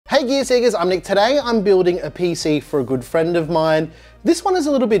Hey Gear Seekers, I'm Nick. Today I'm building a PC for a good friend of mine. This one is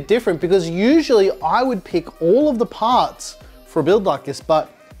a little bit different because usually I would pick all of the parts for a build like this,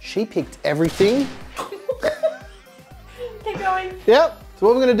 but she picked everything. Keep going. Yep. So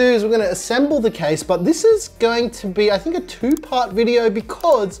what we're gonna do is we're gonna assemble the case, but this is going to be, I think, a two-part video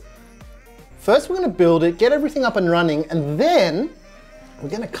because first we're gonna build it, get everything up and running, and then we're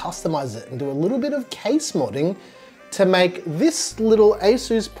gonna customize it and do a little bit of case modding to make this little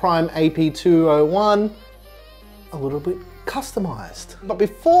ASUS Prime AP201 a little bit customized. But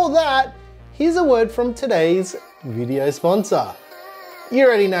before that, here's a word from today's video sponsor. You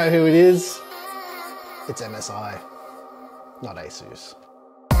already know who it is. It's MSI, not ASUS.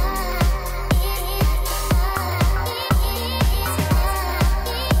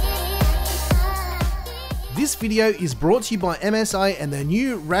 This video is brought to you by MSI and their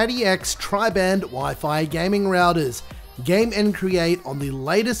new RADIX tri-band Wi-Fi gaming routers. Game and create on the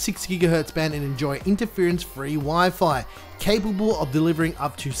latest 6 GHz band and enjoy interference-free Wi-Fi, capable of delivering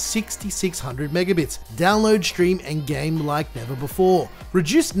up to 6600 megabits. Download, stream, and game like never before.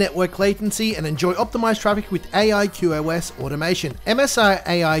 Reduce network latency and enjoy optimized traffic with AI QoS automation. MSI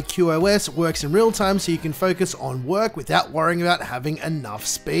AI QoS works in real time so you can focus on work without worrying about having enough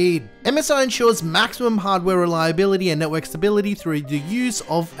speed. MSI ensures maximum hardware reliability and network stability through the use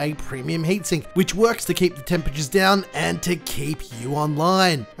of a premium heatsink, which works to keep the temperatures down and to keep you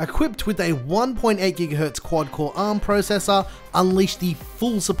online. Equipped with a 1.8 GHz quad-core ARM processor, unleash the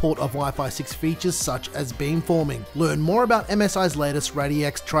full support of Wi-Fi 6 features such as beamforming. Learn more about MSI's latest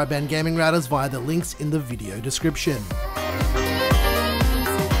RADIX tri-band gaming routers via the links in the video description.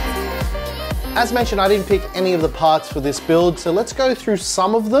 As mentioned, I didn't pick any of the parts for this build, so let's go through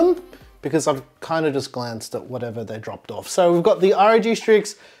some of them because I've kind of just glanced at whatever they dropped off. So we've got the ROG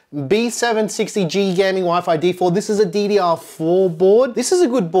Strix B760G Gaming Wi-Fi D4. This is a DDR4 board. This is a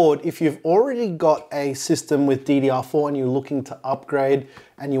good board if you've already got a system with DDR4 and you're looking to upgrade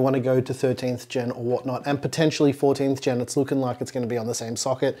and you want to go to 13th gen or whatnot, and potentially 14th gen. It's looking like it's going to be on the same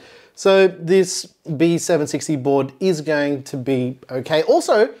socket. So this B760 board is going to be okay.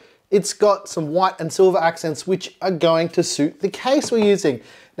 Also, it's got some white and silver accents which are going to suit the case we're using.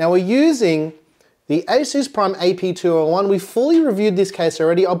 Now we're using the ASUS Prime AP201. We fully reviewed this case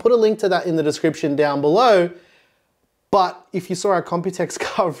already. I'll put a link to that in the description down below. But if you saw our Computex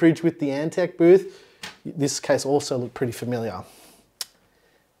coverage with the Antec booth, this case also looked pretty familiar.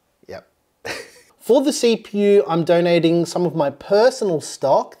 Yep. For the CPU, I'm donating some of my personal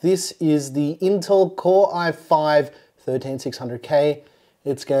stock. This is the Intel Core i5 13600K.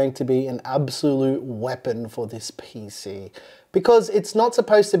 It's going to be an absolute weapon for this PC. Because it's not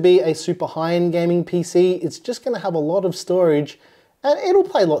supposed to be a super high-end gaming PC, it's just gonna have a lot of storage and it'll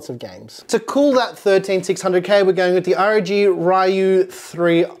play lots of games. To cool that 13600K, we're going with the ROG Ryu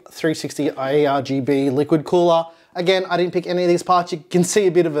 360 ARGB liquid cooler. Again, I didn't pick any of these parts. You can see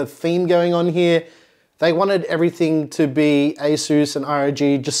a bit of a theme going on here. They wanted everything to be ASUS and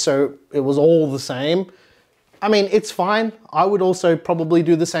ROG just so it was all the same. I mean, it's fine. I would also probably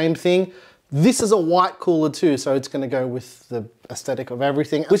do the same thing. This is a white cooler too, so it's gonna go with the aesthetic of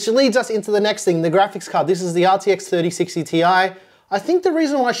everything. Which leads us into the next thing, the graphics card. This is the RTX 3060 Ti. I think the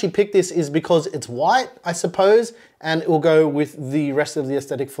reason why she picked this is because it's white, I suppose, and it will go with the rest of the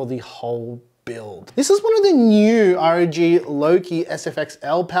aesthetic for the whole build. This is one of the new ROG Loki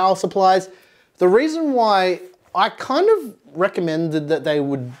SFX-L power supplies. The reason why I kind of recommended that they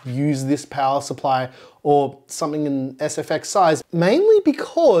would use this power supply or something in SFX size, mainly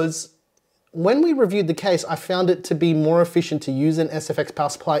because when we reviewed the case, I found it to be more efficient to use an SFX power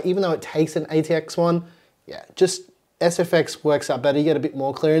supply, even though it takes an ATX one. Yeah, just SFX works out better, you get a bit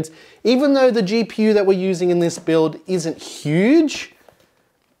more clearance. Even though the GPU that we're using in this build isn't huge,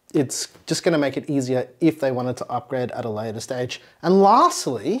 it's just gonna make it easier if they wanted to upgrade at a later stage. And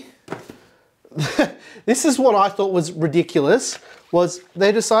lastly, this is what I thought was ridiculous, was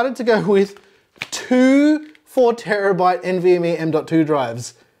they decided to go with two 4 terabyte NVMe M.2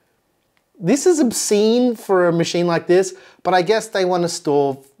 drives. This is obscene for a machine like this, but I guess they want to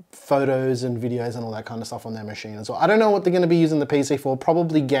store photos and videos and all that kind of stuff on their machine as well. I don't know what they're going to be using the PC for,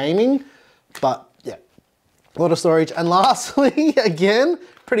 probably gaming, but yeah, a lot of storage. And lastly, again,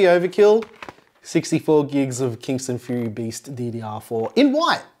 pretty overkill, 64 gigs of Kingston Fury Beast DDR4 in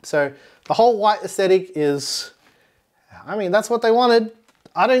white. So the whole white aesthetic is, I mean, that's what they wanted.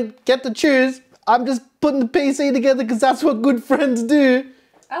 I don't get to choose. I'm just putting the PC together because that's what good friends do.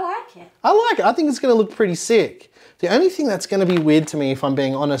 I like it. I like it. I think it's going to look pretty sick. The only thing that's going to be weird to me, if I'm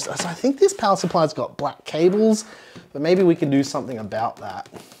being honest, is I think this power supply's got black cables, but maybe we can do something about that.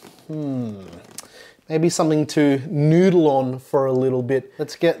 maybe something to noodle on for a little bit.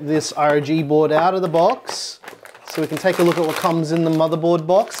 Let's get this ROG board out of the box so we can take a look at what comes in the motherboard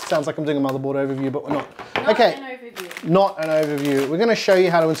box. Sounds like I'm doing a motherboard overview, but we're not. Okay. An overview. Not an overview. We're gonna show you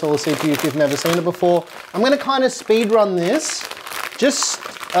how to install a CPU if you've never seen it before. I'm gonna kind of speed run this, just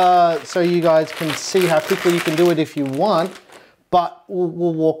so you guys can see how quickly you can do it if you want, but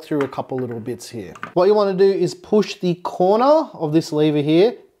we'll walk through a couple little bits here. What you wanna do is push the corner of this lever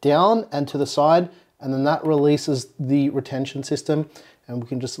here down and to the side, and then that releases the retention system, and we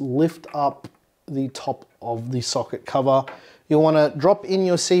can just lift up the top of the socket cover. You'll want to drop in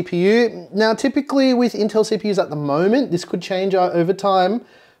your CPU. Now, typically with Intel CPUs at the moment, this could change over time,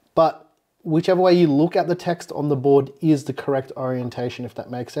 but whichever way you look at the text on the board is the correct orientation, if that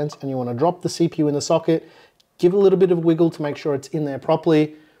makes sense. And you want to drop the CPU in the socket, give it a little bit of wiggle to make sure it's in there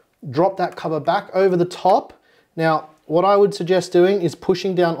properly, drop that cover back over the top. Now, what I would suggest doing is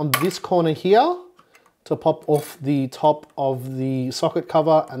pushing down on this corner here to pop off the top of the socket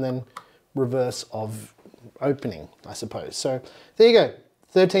cover, and then reverse of opening, I suppose. So there you go,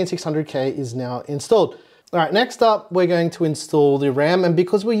 13600K is now installed. All right, next up, we're going to install the RAM, and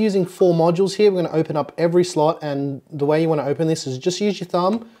because we're using 4 modules here, we're gonna open up every slot, and the way you wanna open this is just use your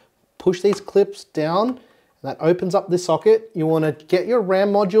thumb, push these clips down, and that opens up this socket. You wanna get your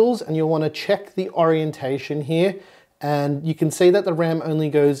RAM modules, and you'll wanna check the orientation here, and you can see that the RAM only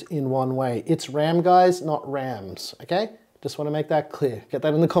goes in one way. It's RAM, guys, not RAMs, okay? Just wanna make that clear. Get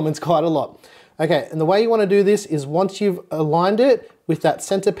that in the comments quite a lot. Okay, and the way you wanna do this is once you've aligned it with that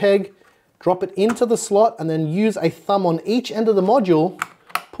center peg, drop it into the slot, and then use a thumb on each end of the module,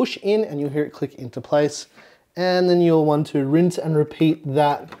 push in, and you'll hear it click into place. And then you'll want to rinse and repeat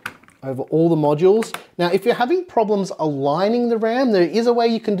that over all the modules. Now, if you're having problems aligning the RAM, there is a way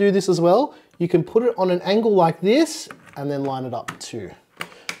you can do this as well. You can put it on an angle like this, and then line it up too.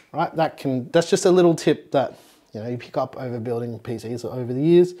 Right, that's just a little tip that you pick up over building PCs over the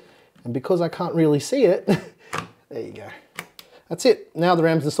years. And because I can't really see it, there you go. That's it. Now the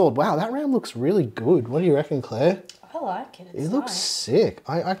RAM's installed. Wow, that RAM looks really good. What do you reckon, Claire? I like it. It looks sick.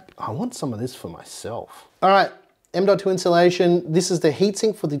 I want some of this for myself. All right, M.2 installation. This is the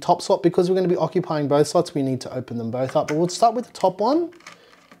heatsink for the top slot. Because we're going to be occupying both slots, we need to open them both up. But we'll start with the top one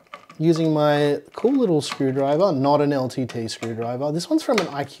using my cool little screwdriver, not an LTT screwdriver. This one's from an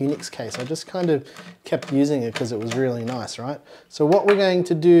iQnix case. I just kind of kept using it because it was really nice, right? So what we're going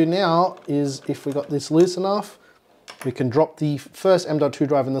to do now is, if we got this loose enough, we can drop the first M.2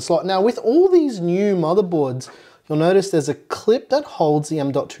 drive in the slot. Now, with all these new motherboards, you'll notice there's a clip that holds the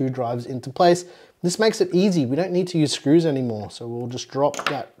M.2 drives into place. This makes it easy. We don't need to use screws anymore. So we'll just drop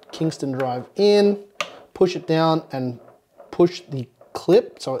that Kingston drive in, push it down, and push the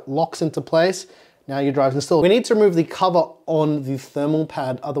clip so it locks into place. Now your drive's installed. We need to remove the cover on the thermal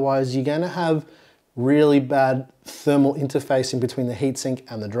pad, otherwise you're going to have really bad thermal interfacing between the heatsink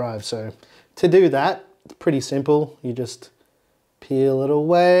and the drive. So to do that, it's pretty simple. You just peel it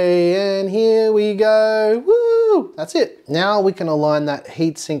away, and here we go. Woo! That's it. Now we can align that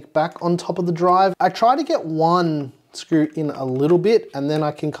heatsink back on top of the drive. I try to get one screw in a little bit, and then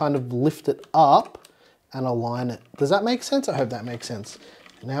I can kind of lift it up and align it. Does that make sense? I hope that makes sense.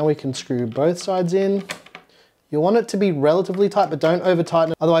 Now we can screw both sides in. You want it to be relatively tight, but don't over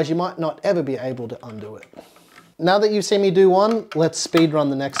tighten it, otherwise you might not ever be able to undo it. Now that you've seen me do one, let's speed run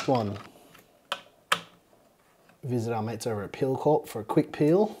the next one. Visit our mates over at Peel Corp for a quick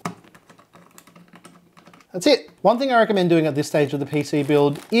peel. That's it. One thing I recommend doing at this stage of the PC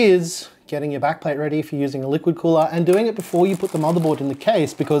build is getting your backplate ready if you're using a liquid cooler, and doing it before you put the motherboard in the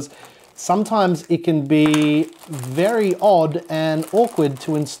case, because sometimes it can be very odd and awkward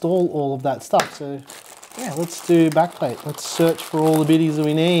to install all of that stuff. So yeah, let's do backplate. Let's search for all the biddies that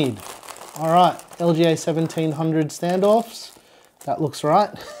we need. All right, LGA 1700 standoffs. That looks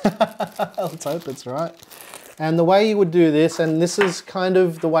right. Let's hope it's right. And the way you would do this, and this is kind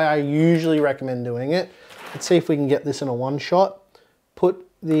of the way I usually recommend doing it. Let's see if we can get this in a one shot. Put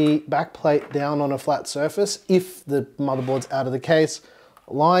the backplate down on a flat surface if the motherboard's out of the case.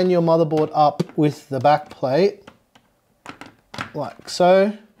 Line your motherboard up with the backplate, like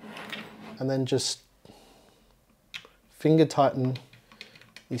so, and then just finger tighten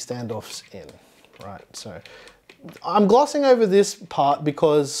the standoffs in, right? So I'm glossing over this part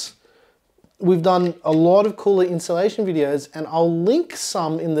because we've done a lot of cooler installation videos, and I'll link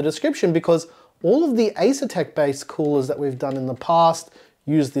some in the description, because all of the Acertech based coolers that we've done in the past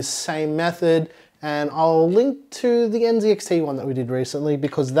use this same method. And I'll link to the NZXT one that we did recently,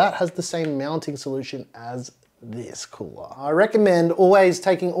 because that has the same mounting solution as this cooler. I recommend always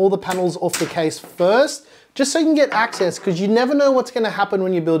taking all the panels off the case first, just so you can get access, because you never know what's going to happen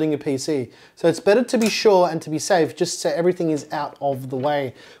when you're building a PC. So it's better to be sure and to be safe, just so everything is out of the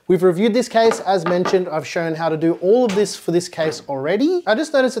way. We've reviewed this case, as mentioned. I've shown how to do all of this for this case already. I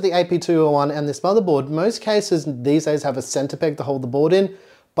just noticed that the AP201 and this motherboard, most cases these days have a center peg to hold the board in,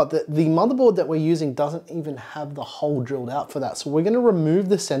 but the motherboard that we're using doesn't even have the hole drilled out for that. So we're gonna remove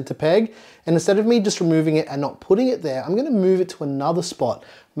the center peg, and instead of me just removing it and not putting it there, I'm gonna move it to another spot.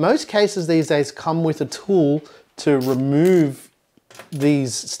 Most cases these days come with a tool to remove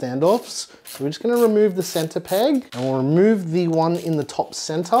these standoffs. So we're just gonna remove the center peg, and we'll remove the one in the top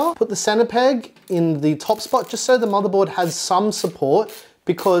center. Put the center peg in the top spot, just so the motherboard has some support,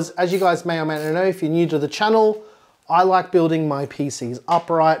 because as you guys may or may not know, if you're new to the channel, I like building my PCs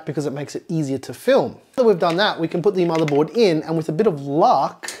upright because it makes it easier to film. Now that we've done that, we can put the motherboard in, and with a bit of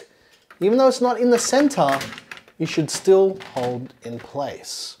luck, even though it's not in the center, you should still hold in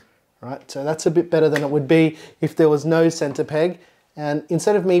place, right? So that's a bit better than it would be if there was no center peg. And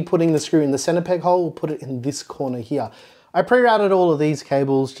instead of me putting the screw in the center peg hole, we'll put it in this corner here. I pre-routed all of these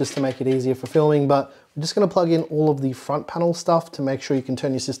cables just to make it easier for filming, but we're just gonna plug in all of the front panel stuff to make sure you can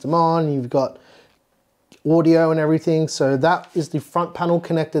turn your system on. You've got audio and everything. So that is the front panel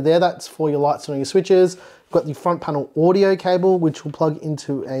connector there. That's for your lights and your switches. We've got the front panel audio cable, which will plug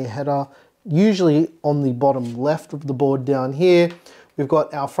into a header, usually on the bottom left of the board down here. We've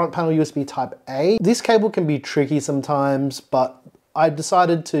got our front panel USB type A. This cable can be tricky sometimes, but I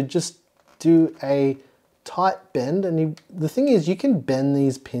decided to just do a tight bend, and the thing is you can bend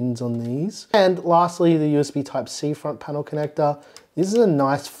these pins on these. And lastly, the USB type C front panel connector. This is a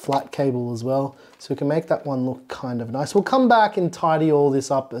nice flat cable as well, so we can make that one look kind of nice. We'll come back and tidy all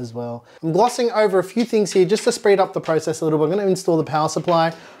this up as well. I'm glossing over a few things here just to speed up the process a little bit. I'm going to install the power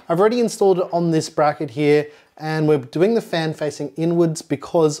supply. I've already installed it on this bracket here, and we're doing the fan facing inwards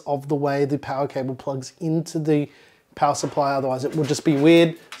because of the way the power cable plugs into the power supply, otherwise it will just be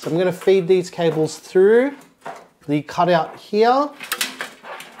weird. So I'm going to feed these cables through the cutout here.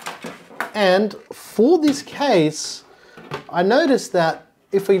 And for this case, I noticed that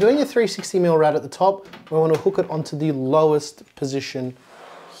if we're doing a 360mm rad at the top, we want to hook it onto the lowest position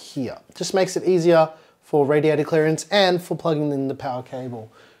here. Just makes it easier for radiator clearance and for plugging in the power cable,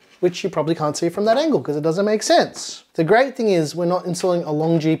 which you probably can't see from that angle because it doesn't make sense. The great thing is we're not installing a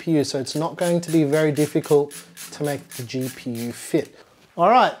long GPU, so it's not going to be very difficult to make the GPU fit. All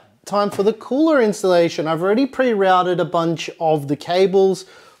right, time for the cooler installation. I've already pre-routed a bunch of the cables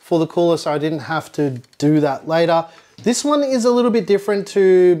for the cooler, so I didn't have to do that later. This one is a little bit different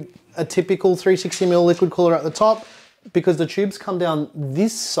to a typical 360mm liquid cooler at the top because the tubes come down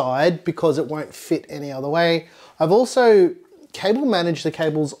this side because it won't fit any other way. I've also cable managed the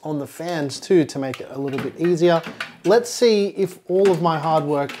cables on the fans too to make it a little bit easier. Let's see if all of my hard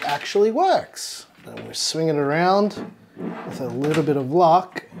work actually works. And we're swinging it around with a little bit of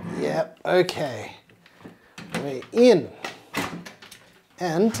luck. Yep, okay. We're in.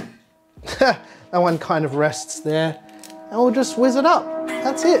 And that one kind of rests there. And we'll just whiz it up.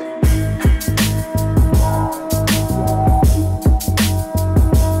 That's it.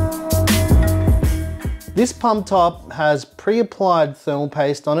 This pump top has pre-applied thermal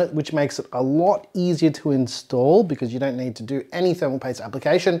paste on it, which makes it a lot easier to install because you don't need to do any thermal paste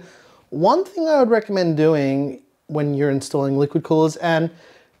application. One thing I would recommend doing when you're installing liquid coolers, and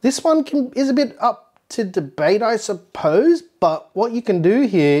this one is a bit up to debate, I suppose, but what you can do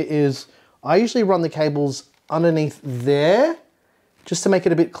here is I usually run the cables underneath there just to make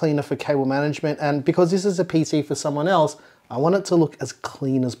it a bit cleaner for cable management. And because this is a PC for someone else, I want it to look as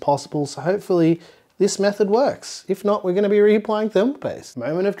clean as possible. So hopefully this method works. If not, we're going to be reapplying thermal paste.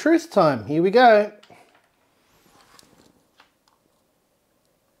 Moment of truth time. Here we go.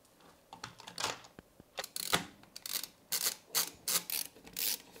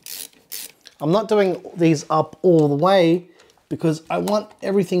 I'm not doing these up all the way because I want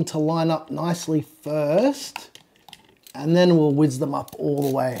everything to line up nicely first, and then we'll whiz them up all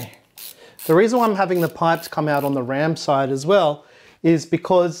the way. The reason why I'm having the pipes come out on the ram side as well is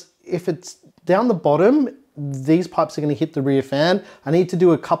because if it's down the bottom, these pipes are going to hit the rear fan. I need to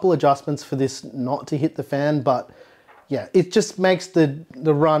do a couple adjustments for this not to hit the fan, but yeah, it just makes the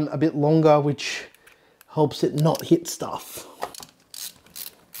run a bit longer, which helps it not hit stuff.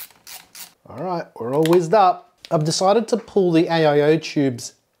 All right, we're all whizzed up. I've decided to pull the AIO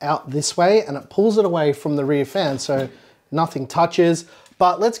tubes out this way, and it pulls it away from the rear fan, so nothing touches.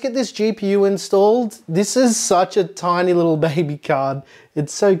 But let's get this GPU installed. This is such a tiny little baby card.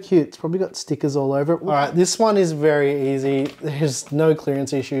 It's so cute. It's probably got stickers all over it. All right, this one is very easy. There's no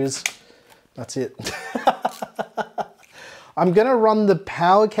clearance issues. That's it. I'm gonna run the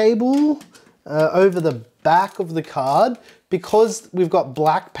power cable over the back of the card. Because we've got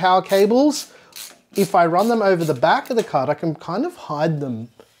black power cables, if I run them over the back of the card, I can kind of hide them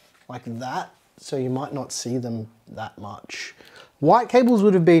like that, so you might not see them that much. White cables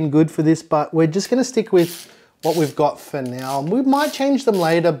would have been good for this, but we're just gonna stick with what we've got for now. We might change them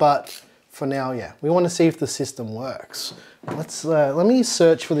later, but for now, yeah, we wanna see if the system works. Let me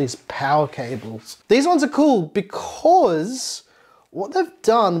search for these power cables. These ones are cool because what they've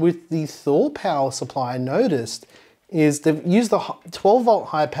done with the Thor power supply, I noticed, is they've used the 12 volt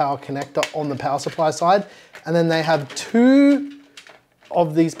high power connector on the power supply side, and then they have 2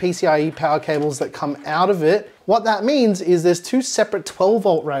 of these PCIe power cables that come out of it. What that means is there's 2 separate 12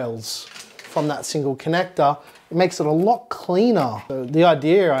 volt rails from that single connector. It makes it a lot cleaner. So the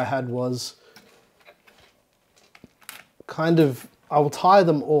idea I had was I will tie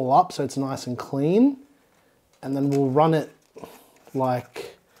them all up so it's nice and clean, and then we'll run it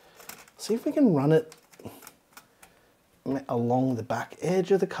like, see if we can run it along the back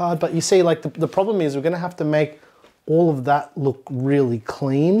edge of the card. But you see, like the problem is we're gonna have to make all of that look really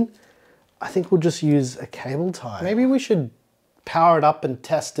clean. I think we'll just use a cable tie. Maybe we should power it up and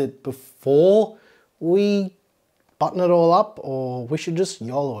test it before we button it all up, or we should just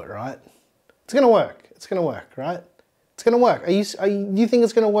YOLO it, right? It's gonna work, right? It's gonna work. You think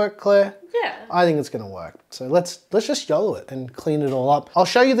it's gonna work, Claire? Yeah. I think it's gonna work. So let's just YOLO it and clean it all up. I'll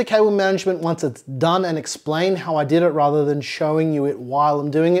show you the cable management once it's done and explain how I did it rather than showing you it while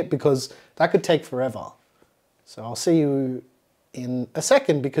I'm doing it, because that could take forever. So I'll see you in a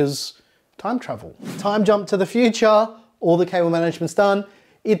second, because time travel. Time jump to the future. All the cable management's done.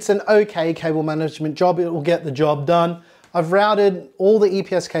 It's an okay cable management job. It will get the job done. I've routed all the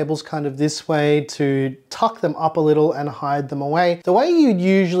EPS cables kind of this way to tuck them up a little and hide them away. The way you'd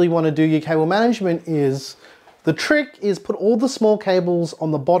usually want to do your cable management is, the trick is put all the small cables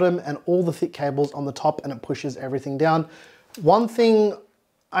on the bottom and all the thick cables on the top, and it pushes everything down. One thing,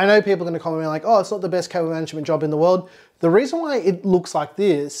 I know people are going to comment like, oh, it's not the best cable management job in the world. The reason why it looks like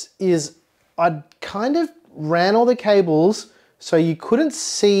this is I kind of ran all the cables so you couldn't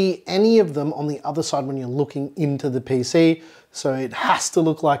see any of them on the other side when you're looking into the PC. So it has to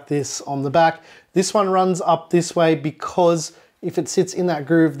look like this on the back. This one runs up this way because if it sits in that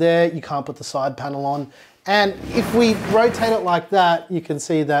groove there, you can't put the side panel on. And if we rotate it like that, you can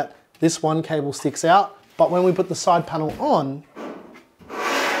see that this one cable sticks out. But when we put the side panel on,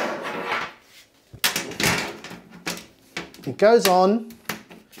 it goes on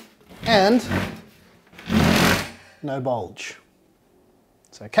and no bulge.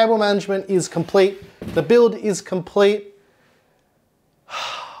 So cable management is complete. The build is complete.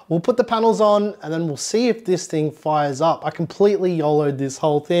 We'll put the panels on and then we'll see if this thing fires up. I completely YOLO'd this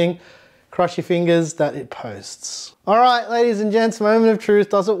whole thing. Cross your fingers that it posts. All right, ladies and gents, moment of truth.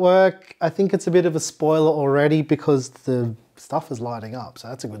 Does it work? I think it's a bit of a spoiler already because the stuff is lighting up, so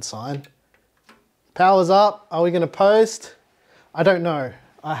that's a good sign. Power's up. Are we gonna post? I don't know.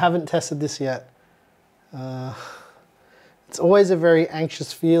 I haven't tested this yet. It's always a very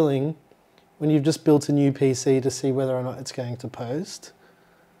anxious feeling when you've just built a new PC to see whether or not it's going to post.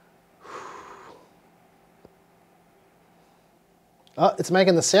 Oh, it's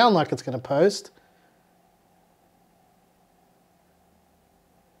making the sound like it's going to post.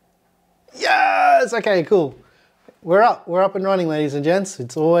 Yes! Okay, cool. We're up and running, ladies and gents.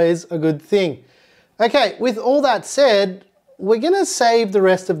 It's always a good thing. Okay, with all that said, we're going to save the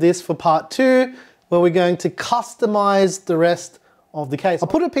rest of this for part 2, where we're going to customize the rest of the case. I'll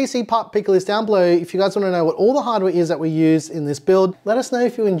put a PCPartPicker list down below if you guys want to know what all the hardware is that we use in this build. Let us know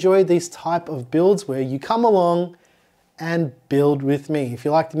if you enjoy these type of builds where you come along and build with me. If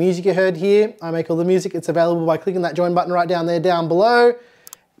you like the music you heard here, I make all the music. It's available by clicking that join button right down there down below.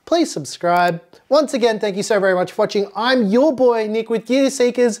 Please subscribe. Once again, thank you so very much for watching. I'm your boy, Nick, with Gear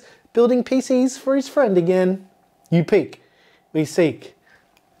Seekers, building PCs for his friend again. You peek, we seek.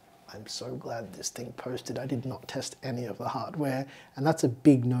 I'm so glad this thing posted. I did not test any of the hardware, and that's a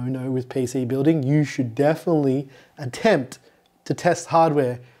big no-no with PC building. You should definitely attempt to test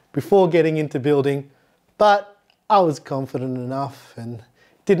hardware before getting into building, but I was confident enough and it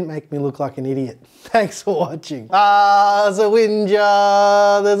didn't make me look like an idiot. Thanks for watching. There's a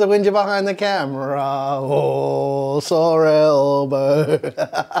whinger behind the camera. Oh, sore elbow.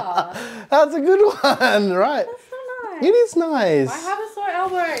 That's a good one, right? That's so nice. It is nice. I have a sore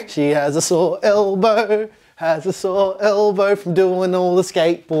elbow. She has a sore elbow, from doing all the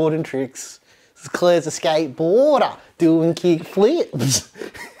skateboarding tricks. Claire's a skateboarder doing kick flips.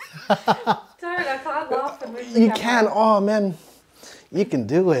 Dude, I can't laugh and move the camera. You can, oh man. You can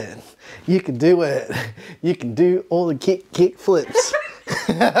do it. You can do it. You can do all the kick flips.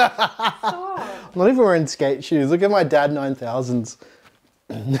 I'm not even wearing skate shoes. Look at my dad 9000s.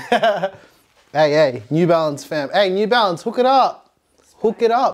 Hey, New Balance fam. Hey, New Balance, hook it up. Hook it up.